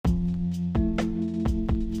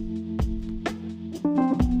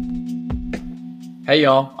Hey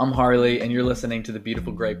y'all, I'm Harley, and you're listening to the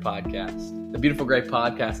Beautiful Gray Podcast. The Beautiful Gray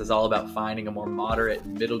Podcast is all about finding a more moderate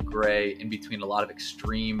middle gray in between a lot of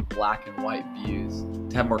extreme black and white views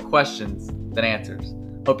to have more questions than answers.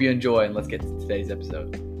 Hope you enjoy, and let's get to today's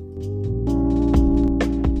episode.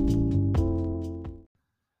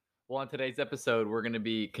 Well, on today's episode, we're going to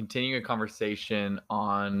be continuing a conversation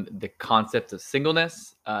on the concept of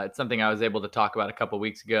singleness. It's something I was able to talk about a couple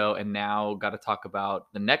weeks ago, and now got to talk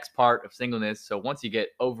about the next part of singleness. So once you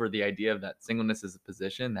get over the idea of that singleness is a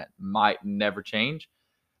position that might never change,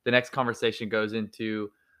 the next conversation goes into,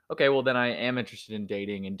 okay, well, then I am interested in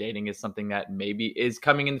dating, and dating is something that maybe is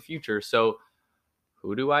coming in the future. So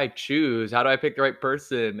who do I choose? How do I pick the right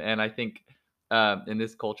person? And I think in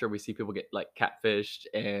this culture, we see people get like catfished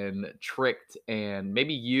and tricked, and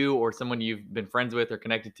maybe you or someone you've been friends with or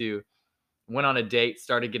connected to went on a date,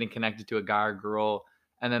 started getting connected to a guy or girl,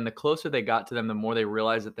 and then the closer they got to them, the more they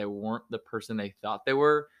realized that they weren't the person they thought they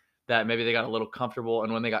were. That maybe they got a little comfortable,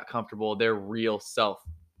 and when they got comfortable, their real self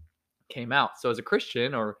came out. So as a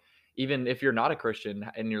Christian, or even if you're not a Christian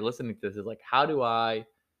and you're listening to this, is like, how do I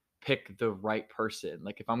pick the right person?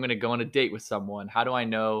 Like, if I'm going to go on a date with someone, how do I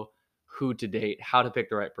know who to date, how to pick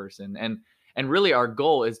the right person? And really our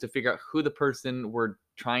goal is to figure out who the person we're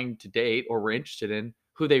trying to date or we're interested in,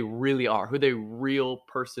 who they really are, who their real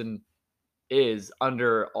person is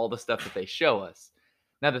under all the stuff that they show us.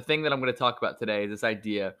 Now, the thing that I'm going to talk about today is this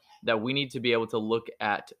idea that we need to be able to look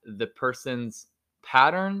at the person's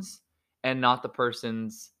patterns and not the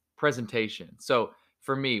person's presentation. So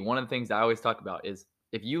for me, one of the things I always talk about is,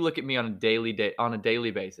 if you look at me on a daily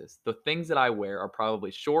basis, the things that I wear are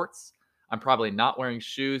probably shorts. I'm probably not wearing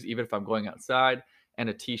shoes, even if I'm going outside, and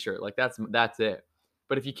a t-shirt. Like that's it.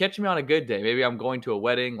 But if you catch me on a good day, maybe I'm going to a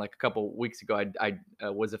wedding. Like a couple weeks ago, I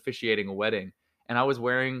was officiating a wedding, and I was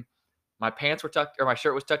wearing, my pants were tucked, or my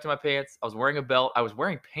shirt was tucked in my pants. I was wearing a belt. I was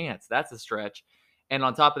wearing pants. That's a stretch. And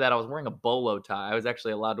on top of that, I was wearing a bolo tie. I was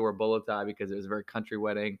actually allowed to wear a bolo tie because it was a very country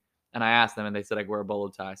wedding. And I asked them, and they said I could wear a bolo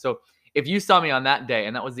tie. So if you saw me on that day,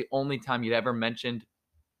 and that was the only time you'd ever mentioned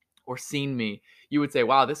or seen me, you would say,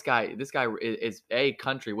 "Wow, this guy is A,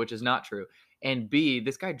 country," which is not true, and B,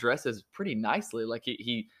 this guy dresses pretty nicely. Like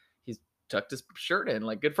he's tucked his shirt in.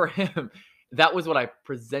 Like, good for him. That was what I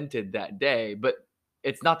presented that day, but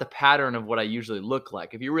it's not the pattern of what I usually look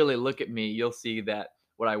like. If you really look at me, you'll see that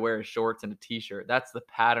what I wear is shorts and a t-shirt. That's the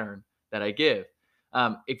pattern that I give.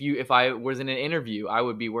 If I was in an interview, I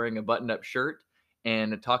would be wearing a buttoned-up shirt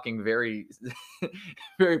and talking very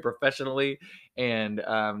very professionally, and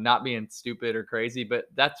not being stupid or crazy. But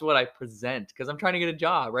that's what I present because I'm trying to get a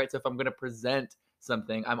job, right? So if I'm going to present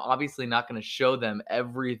something, I'm obviously not going to show them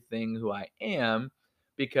everything who I am,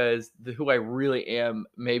 because who I really am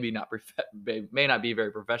maybe not may not be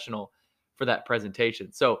very professional for that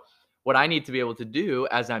presentation. So what I need to be able to do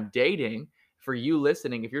as I'm dating, for you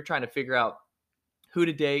listening, if you're trying to figure out who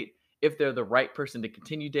to date, if they're the right person to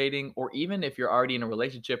continue dating, or even if you're already in a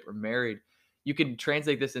relationship or married, you can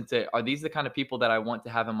translate this into, are these the kind of people that I want to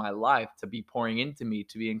have in my life, to be pouring into me,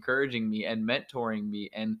 to be encouraging me and mentoring me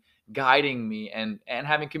and guiding me and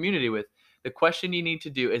having community with? The question you need to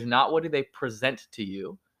do is not what do they present to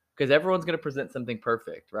you, because everyone's going to present something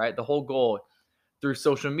perfect, right? The whole goal through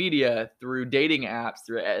social media, through dating apps,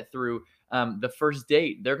 through the first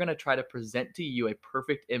date, they're going to try to present to you a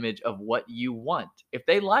perfect image of what you want. If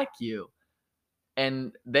they like you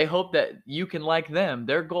and they hope that you can like them,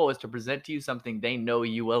 their goal is to present to you something they know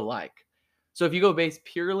you will like. So if you go based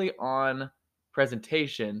purely on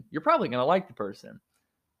presentation, you're probably going to like the person.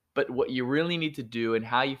 But what you really need to do, and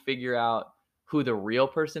how you figure out who the real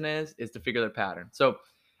person is to figure their pattern. So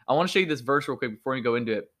I want to show you this verse real quick before we go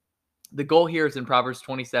into it. The goal here is in Proverbs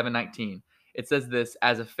 27:19. It says this: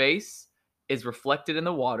 as a face is reflected in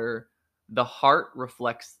the water, the heart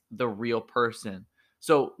reflects the real person.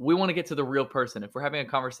 So we want to get to the real person. If we're having a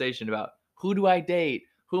conversation about who do I date,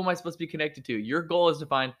 who am I supposed to be connected to, your goal is to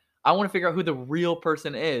find, I want to figure out who the real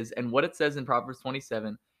person is. And what it says in Proverbs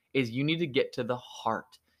 27 is you need to get to the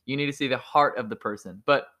heart. You need to see the heart of the person.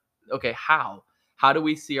 But okay, how? How do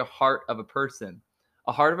we see a heart of a person?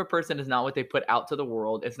 A heart of a person is not what they put out to the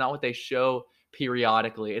world. It's not what they show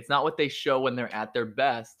periodically. It's not what they show when they're at their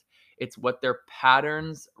best. It's what their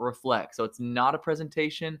patterns reflect. So it's not a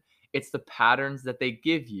presentation. It's the patterns that they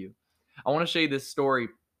give you. I want to show you this story.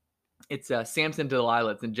 It's Samson and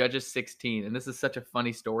Delilah. It's in Judges 16. And this is such a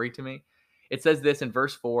funny story to me. It says this in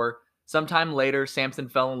verse 4. Sometime later, Samson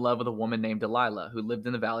fell in love with a woman named Delilah who lived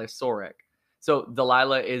in the valley of Sorek. So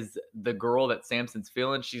Delilah is the girl that Samson's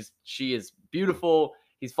feeling. She is beautiful.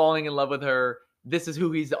 He's falling in love with her. This is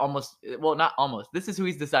who he's almost, well, not almost. This is who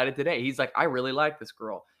he's decided today. He's like, I really like this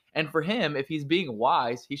girl. And for him, if he's being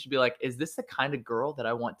wise, he should be like, is this the kind of girl that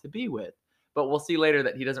I want to be with? But we'll see later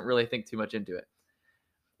that he doesn't really think too much into it.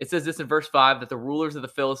 It says this in verse 5 that the rulers of the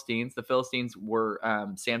Philistines were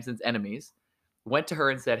Samson's enemies, went to her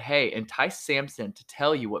and said, hey, entice Samson to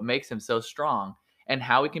tell you what makes him so strong and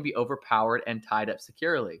how he can be overpowered and tied up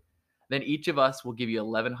securely. Then each of us will give you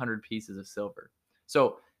 1,100 pieces of silver.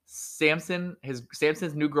 So Samson's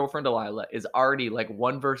new girlfriend Delilah is already like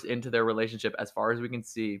one verse into their relationship, as far as we can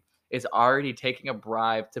see, is already taking a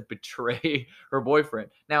bribe to betray her boyfriend.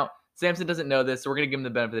 Now, Samson doesn't know this, so we're going to give him the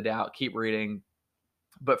benefit of the doubt. Keep reading.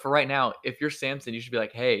 But for right now, if you're Samson, you should be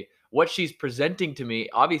like, hey, what she's presenting to me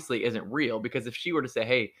obviously isn't real. Because if she were to say,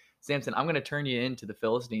 hey, Samson, I'm going to turn you into the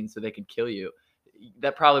Philistines so they can kill you,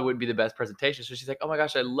 that probably wouldn't be the best presentation. So she's like, oh my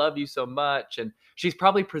gosh, I love you so much. And she's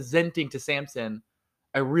probably presenting to Samson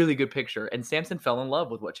a really good picture. And Samson fell in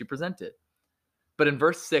love with what she presented. But in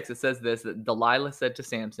verse 6, it says this, that Delilah said to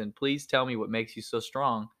Samson, please tell me what makes you so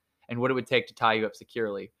strong and what it would take to tie you up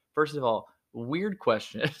securely. First of all, weird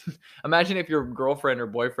question. Imagine if your girlfriend or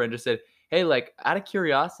boyfriend just said, hey, like, out of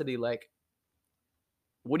curiosity, like,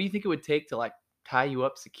 what do you think it would take to, like, tie you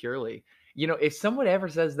up securely? You know, if someone ever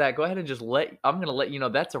says that, go ahead and just I'm going to let you know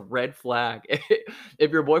that's a red flag.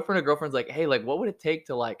 If your boyfriend or girlfriend's like, hey, like, what would it take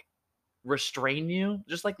to, like, restrain you?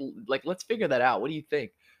 Just like let's figure that out. What do you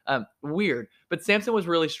think? Weird. But Samson was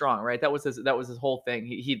really strong, right? That was his whole thing.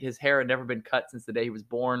 His hair had never been cut since the day he was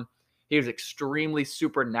born. He was extremely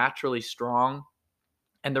supernaturally strong.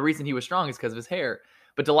 And the reason he was strong is because of his hair.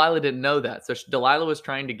 But Delilah didn't know that. So Delilah was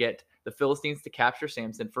trying to get the Philistines to capture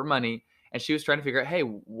Samson for money. And she was trying to figure out, hey,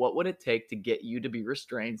 what would it take to get you to be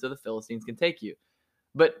restrained so the Philistines can take you?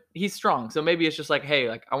 But he's strong. So maybe it's just like, hey,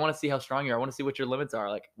 like, I want to see how strong you are. I want to see what your limits are.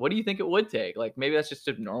 Like, what do you think it would take? Like, maybe that's just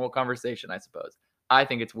a normal conversation, I suppose. I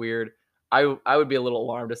think it's weird. I would be a little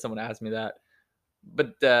alarmed if someone asked me that.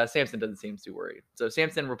 But Samson doesn't seem too worried. So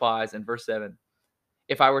Samson replies in verse 7,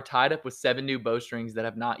 if I were tied up with 7 new bowstrings that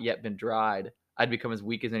have not yet been dried, I'd become as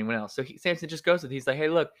weak as anyone else. So Samson just goes with it. He's like, hey,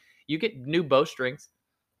 look, you get new bowstrings.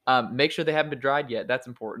 Make sure they haven't been dried yet. That's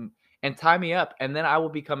important. And tie me up, and then I will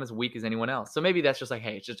become as weak as anyone else. So maybe that's just like,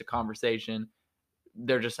 hey, it's just a conversation.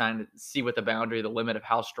 They're just trying to see what the limit of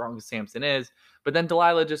how strong Samson is. But then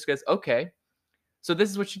Delilah just goes, okay, so this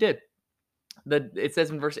is what she did. It says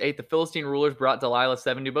in verse 8, the Philistine rulers brought Delilah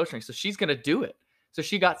 7 new bowstrings. So she's going to do it. So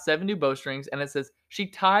she got 7 new bowstrings, and it says she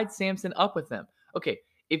tied Samson up with them. Okay,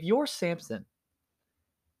 if you're Samson,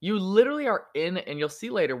 you literally are in, and you'll see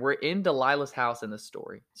later, we're in Delilah's house in this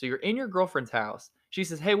story. So you're in your girlfriend's house. She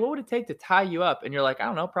says, hey, what would it take to tie you up? And you're like, I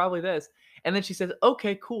don't know, probably this. And then she says,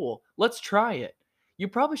 okay, cool. Let's try it. You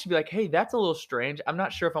probably should be like, hey, that's a little strange. I'm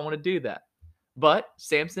not sure if I want to do that. But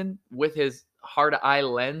Samson, with his hard eye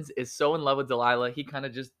lens, is so in love with Delilah, he kind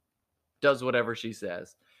of just does whatever she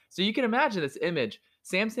says. So you can imagine this image.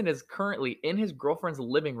 Samson is currently in his girlfriend's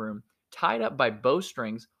living room, tied up by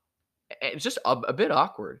bowstrings. It's just a bit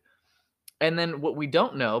awkward. And then what we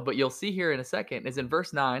don't know, but you'll see here in a second, is in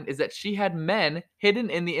verse 9, is that she had men hidden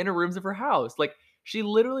in the inner rooms of her house. Like, she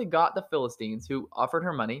literally got the Philistines who offered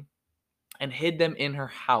her money and hid them in her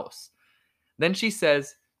house. Then she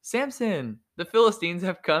says, Samson, the Philistines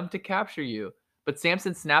have come to capture you. But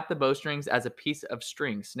Samson snapped the bowstrings as a piece of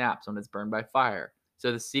string snaps when it's burned by fire.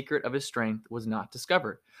 So the secret of his strength was not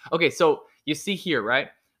discovered. Okay, so you see here, right?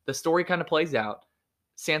 The story kind of plays out.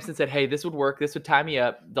 Samson said, hey, this would work. This would tie me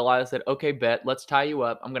up. Delilah said, okay, bet. Let's tie you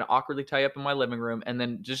up. I'm going to awkwardly tie you up in my living room. And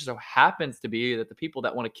then just so happens to be that the people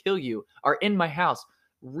that want to kill you are in my house.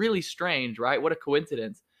 Really strange, right? What a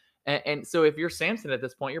coincidence. And so if you're Samson at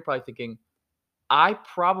this point, you're probably thinking, I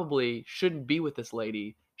probably shouldn't be with this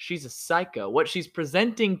lady. She's a psycho. What she's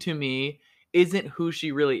presenting to me isn't who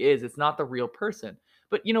she really is. It's not the real person.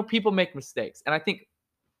 But, you know, people make mistakes. And I think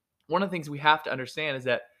one of the things we have to understand is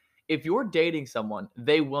that if you're dating someone,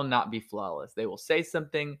 they will not be flawless. They will say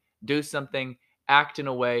something, do something, act in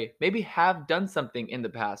a way, maybe have done something in the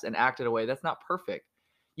past and act in a way that's not perfect.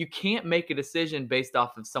 You can't make a decision based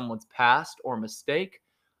off of someone's past or mistake,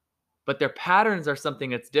 but their patterns are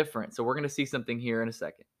something that's different. So we're going to see something here in a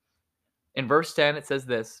second. In verse 10, it says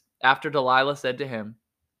this, after Delilah said to him,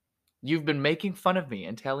 you've been making fun of me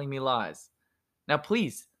and telling me lies. Now,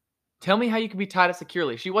 please tell me how you can be tied up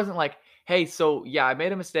securely. She wasn't like, hey, so yeah, I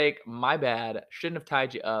made a mistake. My bad. Shouldn't have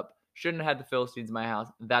tied you up. Shouldn't have had the Philistines in my house.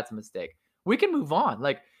 That's a mistake. We can move on.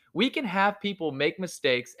 Like, we can have people make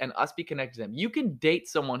mistakes and us be connected to them. You can date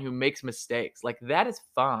someone who makes mistakes. Like, that is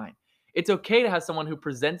fine. It's okay to have someone who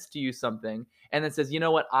presents to you something and then says, you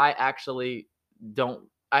know what, I actually don't,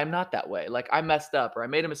 I'm not that way. Like, I messed up or I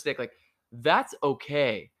made a mistake. Like, that's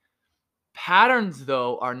okay. Patterns,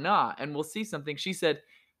 though, are not. And we'll see something. She said,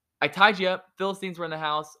 I tied you up. Philistines were in the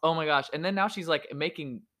house. Oh my gosh. And then now she's like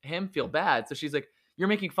making him feel bad. So she's like, you're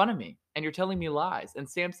making fun of me and you're telling me lies. And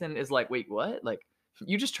Samson is like, wait, what? Like,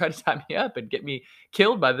 you just tried to tie me up and get me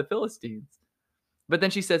killed by the Philistines. But then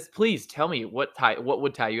she says, please tell me what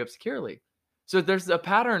would tie you up securely. So there's a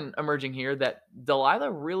pattern emerging here that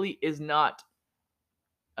Delilah really is not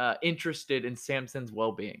interested in Samson's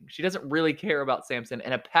well being. She doesn't really care about Samson.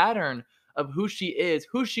 And a pattern of who she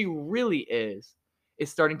really is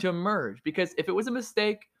starting to emerge. Because if it was a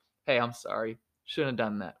mistake, hey, I'm sorry. Shouldn't have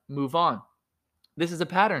done that. Move on. This is a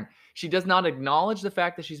pattern. She does not acknowledge the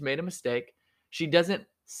fact that she's made a mistake. She doesn't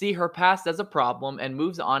see her past as a problem and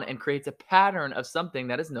moves on and creates a pattern of something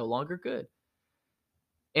that is no longer good.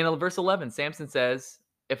 In verse 11, Samson says,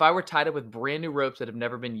 if I were tied up with brand new ropes that have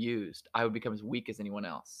never been used, I would become as weak as anyone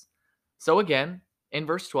else. So again, in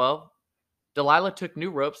verse 12, Delilah took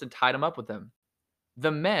new ropes and tied him up with them.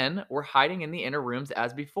 The men were hiding in the inner rooms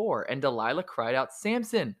as before, and Delilah cried out,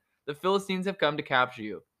 Samson, the Philistines have come to capture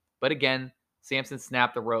you. But again, Samson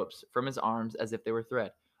snapped the ropes from his arms as if they were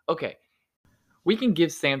thread. Okay, we can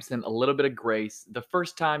give Samson a little bit of grace the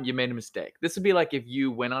first time you made a mistake. This would be like if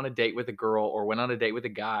you went on a date with a girl or went on a date with a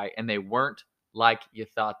guy and they weren't like you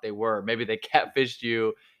thought they were. Maybe they catfished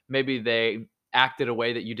you. Maybe they acted a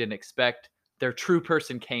way that you didn't expect. Their true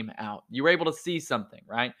person came out. You were able to see something,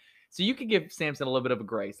 right? So you could give Samson a little bit of a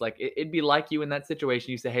grace. Like it'd be like you in that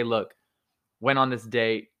situation. You say, hey, look, went on this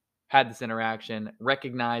date, had this interaction,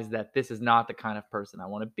 recognize that this is not the kind of person I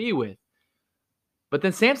want to be with. But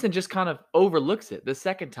then Samson just kind of overlooks it the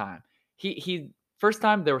second time. He first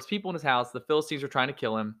time there was people in his house, the Philistines were trying to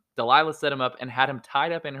kill him. Delilah set him up and had him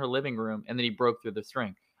tied up in her living room, and then he broke through the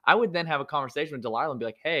string. I would then have a conversation with Delilah and be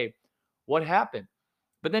like, "Hey, what happened?"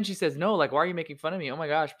 But then she says, "No, like, why are you making fun of me? Oh my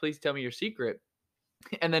gosh, please tell me your secret."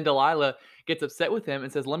 And then Delilah gets upset with him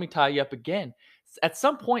and says, "Let me tie you up again." At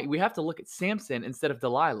some point, we have to look at Samson instead of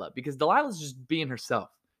Delilah because Delilah's just being herself.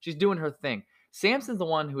 She's doing her thing. Samson's the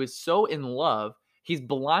one who is so in love. He's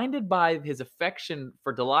blinded by his affection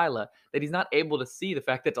for Delilah that he's not able to see the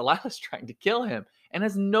fact that Delilah's trying to kill him and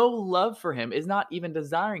has no love for him, is not even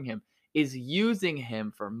desiring him, is using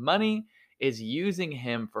him for money, is using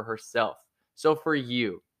him for herself. So for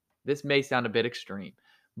you, this may sound a bit extreme,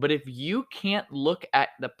 but if you can't look at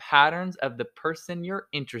the patterns of the person you're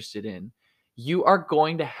interested in, you are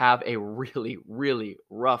going to have a really, really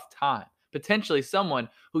rough time. Potentially, someone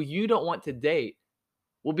who you don't want to date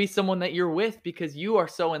will be someone that you're with because you are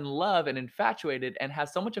so in love and infatuated and have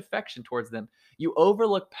so much affection towards them. You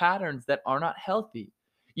overlook patterns that are not healthy.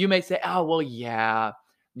 You may say, oh, well, yeah,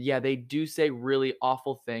 they do say really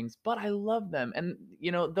awful things, but I love them and,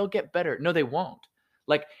 they'll get better. No, they won't.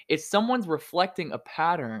 Like, if someone's reflecting a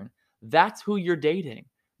pattern, that's who you're dating.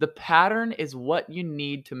 The pattern is what you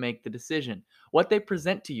need to make the decision. What they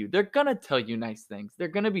present to you, they're going to tell you nice things. They're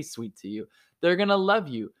going to be sweet to you. They're going to love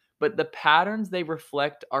you. But the patterns they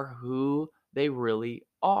reflect are who they really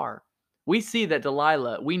are. We see that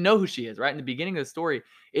Delilah, we know who she is, right? In the beginning of the story,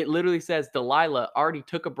 it literally says Delilah already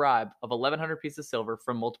took a bribe of 1,100 pieces of silver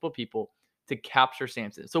from multiple people to capture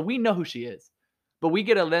Samson. So we know who she is. But we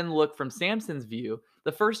get to then look from Samson's view.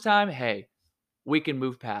 The first time, hey, we can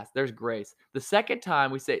move past. There's grace. The second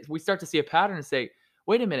time, we start to see a pattern and say,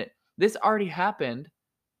 wait a minute, this already happened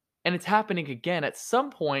and it's happening again. At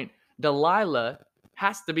some point, Delilah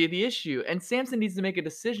has to be the issue. And Samson needs to make a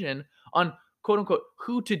decision on, quote unquote,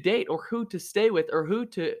 who to date or who to stay with or who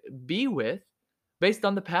to be with based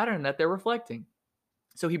on the pattern that they're reflecting.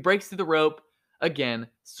 So he breaks through the rope. Again,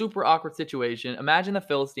 super awkward situation. Imagine the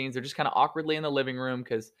Philistines. They're just kind of awkwardly in the living room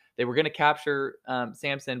because they were going to capture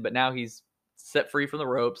Samson, but now he's set free from the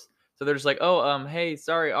ropes. So they're just like, oh, hey,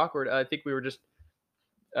 sorry, awkward. I think we were just,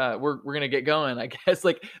 we're going to get going, I guess.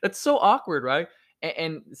 Like, that's so awkward, right?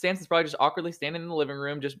 And Samson's probably just awkwardly standing in the living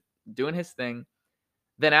room, just doing his thing.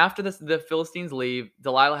 Then after this, the Philistines leave,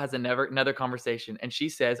 Delilah has another conversation, and she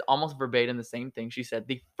says almost verbatim the same thing. She said,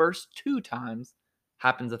 the first two times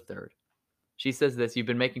happens a third. She says this, you've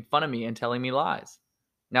been making fun of me and telling me lies.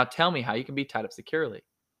 Now tell me how you can be tied up securely.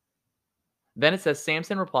 Then it says,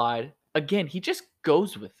 Samson replied, again, he just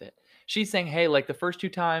goes with it. She's saying, hey, like the first two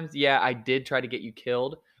times, yeah, I did try to get you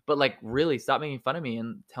killed, but like really stop making fun of me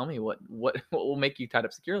and tell me what will make you tied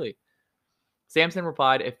up securely. Samson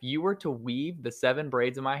replied, if you were to weave the 7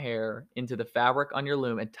 braids of my hair into the fabric on your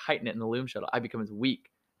loom and tighten it in the loom shuttle, I become as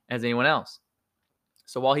weak as anyone else.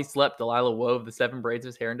 So while he slept, Delilah wove the 7 braids of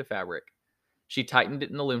his hair into fabric. She tightened it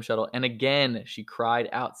in the loom shuttle, and again she cried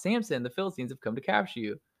out, Samson, the Philistines have come to capture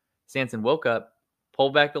you. Samson woke up,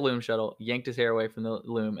 pulled back the loom shuttle, yanked his hair away from the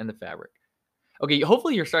loom and the fabric. Okay,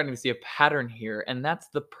 hopefully you're starting to see a pattern here, and that's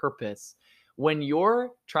the purpose. When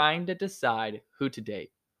you're trying to decide who to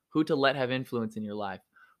date, who to let have influence in your life,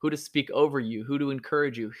 who to speak over you, who to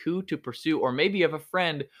encourage you, who to pursue, or maybe you have a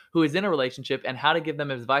friend who is in a relationship and how to give them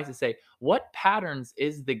advice to say, what patterns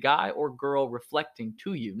is the guy or girl reflecting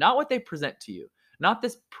to you? Not what they present to you, not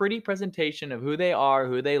this pretty presentation of who they are,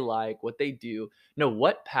 who they like, what they do. No,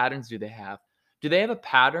 what patterns do they have? Do they have a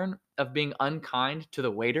pattern of being unkind to the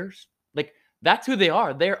waiters? Like, that's who they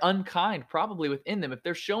are. They're unkind, probably within them. If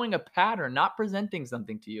they're showing a pattern, not presenting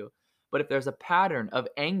something to you, but if there's a pattern of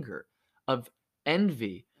anger, of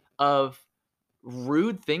envy, of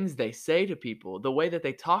rude things they say to people, the way that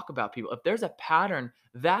they talk about people, if there's a pattern,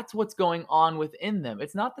 that's what's going on within them.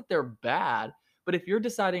 It's not that they're bad, but if you're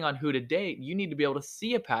deciding on who to date, you need to be able to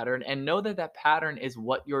see a pattern and know that that pattern is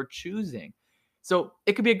what you're choosing. So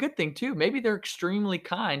it could be a good thing too. Maybe they're extremely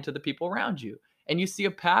kind to the people around you, and you see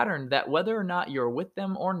a pattern that whether or not you're with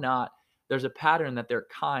them or not, there's a pattern that they're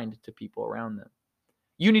kind to people around them.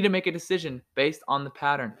 You need to make a decision based on the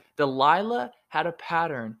pattern. Delilah had a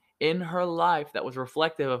pattern in her life that was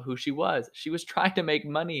reflective of who she was. She was trying to make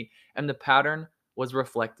money, and the pattern was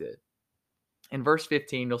reflected. In verse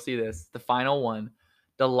 15, you'll see this, the final one.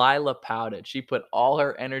 Delilah pouted. She put all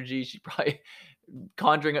her energy, she probably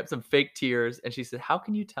conjuring up some fake tears, and she said, how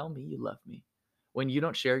can you tell me you love me when you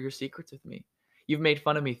don't share your secrets with me? You've made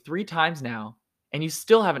fun of me 3 times now, and you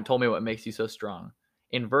still haven't told me what makes you so strong.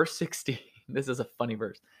 In verse 16, this is a funny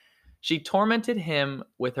verse. She tormented him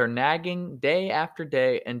with her nagging day after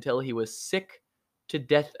day until he was sick to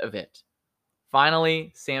death of it.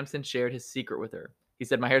 Finally, Samson shared his secret with her. He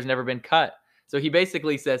said, my hair's never been cut. So he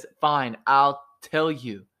basically says, fine, I'll tell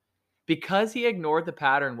you. Because he ignored the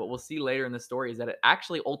pattern, what we'll see later in the story is that it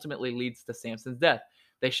actually ultimately leads to Samson's death.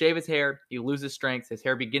 They shave his hair, he loses strength, his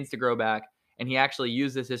hair begins to grow back, and he actually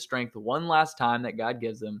uses his strength one last time that God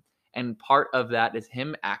gives him. And part of that is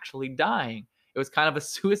him actually dying. It was kind of a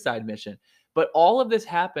suicide mission. But all of this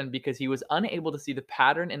happened because he was unable to see the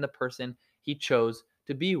pattern in the person he chose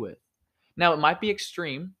to be with. Now, it might be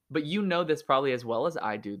extreme, but you know this probably as well as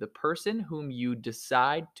I do. The person whom you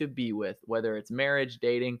decide to be with, whether it's marriage,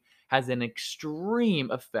 dating, has an extreme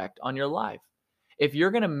effect on your life. If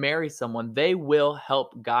you're going to marry someone, they will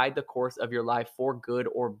help guide the course of your life for good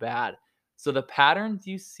or bad. So the patterns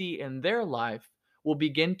you see in their life will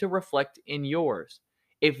begin to reflect in yours.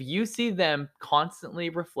 If you see them constantly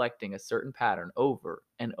reflecting a certain pattern over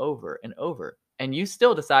and over and over, and you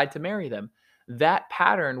still decide to marry them, that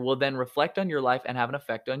pattern will then reflect on your life and have an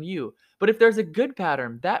effect on you. But if there's a good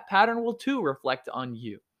pattern, that pattern will too reflect on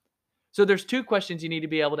you. So there's 2 questions you need to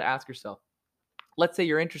be able to ask yourself. Let's say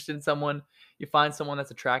you're interested in someone, you find someone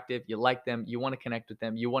that's attractive, you like them, you want to connect with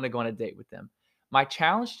them, you want to go on a date with them. My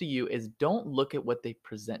challenge to you is don't look at what they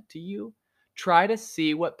present to you. Try to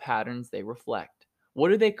see what patterns they reflect. What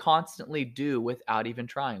do they constantly do without even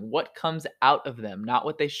trying? What comes out of them? Not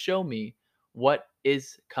what they show me, what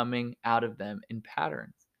is coming out of them in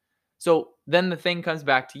patterns. So then the thing comes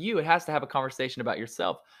back to you. It has to have a conversation about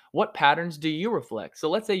yourself. What patterns do you reflect? So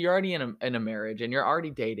let's say you're already in a marriage and you're already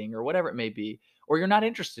dating or whatever it may be, or you're not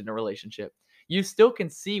interested in a relationship. You still can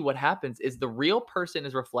see what happens is the real person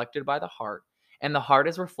is reflected by the heart, and the heart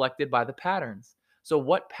is reflected by the patterns. So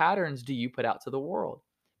what patterns do you put out to the world?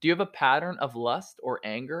 Do you have a pattern of lust or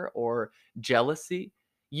anger or jealousy?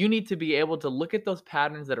 You need to be able to look at those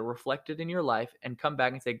patterns that are reflected in your life and come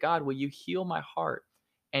back and say, God, will you heal my heart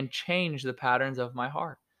and change the patterns of my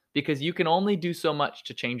heart? Because you can only do so much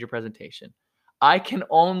to change your presentation. I can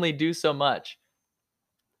only do so much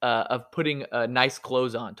of putting nice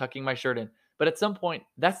clothes on, tucking my shirt in. But at some point,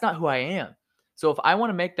 that's not who I am. So if I want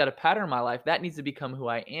to make that a pattern in my life, that needs to become who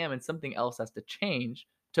I am, and something else has to change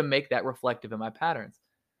to make that reflective in my patterns.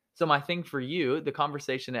 So my thing for you, the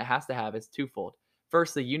conversation it has to have is twofold.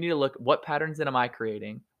 Firstly, you need to look, what patterns am I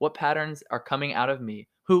creating? What patterns are coming out of me?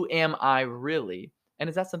 Who am I really? And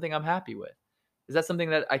is that something I'm happy with? Is that something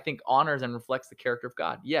that I think honors and reflects the character of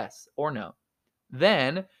God? Yes or no?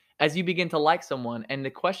 Then, as you begin to like someone, and the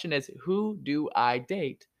question is, who do I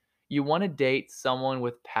date? You want to date someone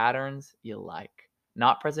with patterns you like,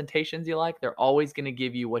 not presentations you like. They're always going to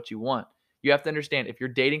give you what you want. You have to understand, if you're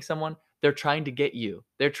dating someone, they're trying to get you.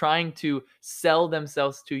 They're trying to sell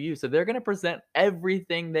themselves to you. So they're going to present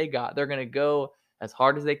everything they got. They're going to go as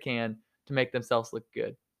hard as they can to make themselves look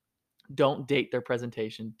good. Don't date their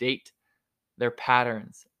presentation, date their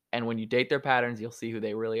patterns. And when you date their patterns, you'll see who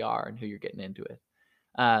they really are and who you're getting into it.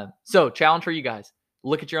 So, challenge for you guys,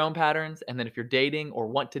 look at your own patterns. And then if you're dating or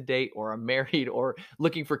want to date or are married or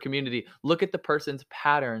looking for community, look at the person's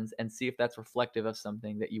patterns and see if that's reflective of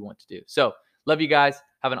something that you want to do. So, love you guys.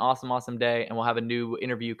 Have an awesome, awesome day. And we'll have a new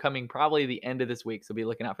interview coming probably the end of this week. So be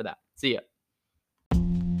looking out for that. See ya.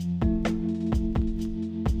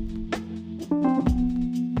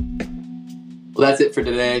 Well, that's it for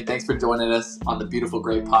today. Thanks for joining us on the Beautiful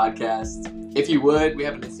Gray podcast. If you would, we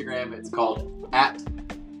have an Instagram. It's called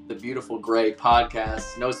 @the Beautiful Gray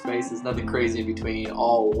Podcast. No spaces, nothing crazy in between,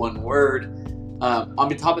 all one word. On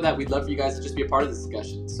top of that, we'd love for you guys to just be a part of the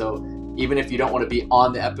discussion. So even if you don't want to be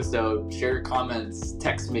on the episode, share your comments,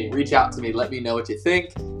 text me, reach out to me, let me know what you think,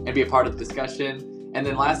 and be a part of the discussion. And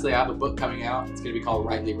then lastly, I have a book coming out. It's going to be called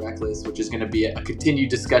Rightly Reckless, which is going to be a continued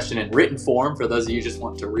discussion in written form for those of you who just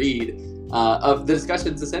want to read of the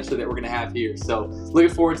discussions essentially that we're going to have here. So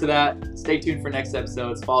looking forward to that. Stay tuned for next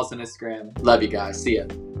episodes. Follow us on Instagram. Love you guys. See ya.